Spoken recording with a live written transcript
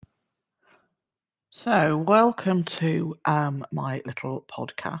So, welcome to my little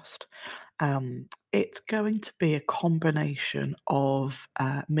podcast. It's going to be a combination of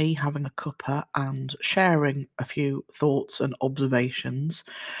me having a cuppa and sharing a few thoughts and observations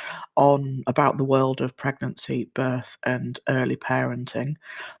on about the world of pregnancy, birth, and early parenting,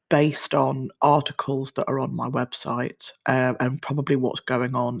 based on articles that are on my website and probably what's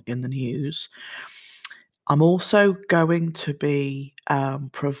going on in the news. I'm also going to be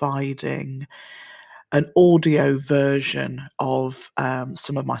providing an audio version of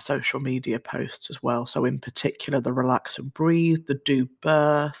some of my social media posts as well. So, in particular, the relax and breathe, the do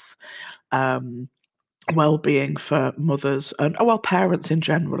birth, um, well-being for mothers and parents in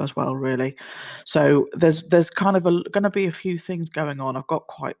general as well. Really, so there's kind of going to be a few things going on. I've got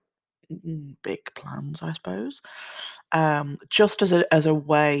quite big plans, I suppose. Just as a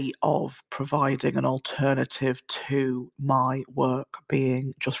way of providing an alternative to my work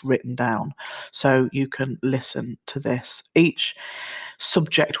being just written down, so you can listen to this. Each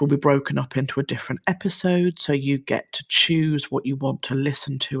subject will be broken up into a different episode, so you get to choose what you want to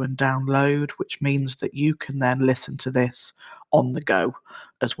listen to and download, which means that you can then listen to this on the go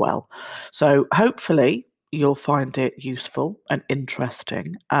as well. So hopefully you'll find it useful and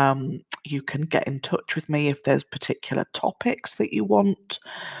interesting. You can get in touch with me if there's particular topics that you want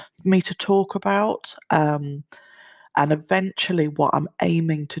me to talk about. And eventually, what I'm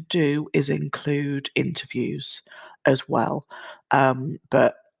aiming to do is include interviews as well.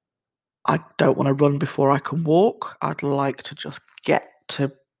 But I don't want to run before I can walk. I'd like to just get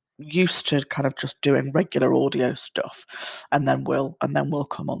to used to kind of just doing regular audio stuff, and then we'll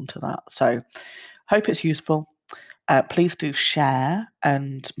come on to that. So hope it's useful. Please do share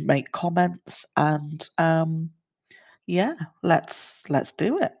and make comments, and yeah, let's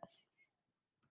do it.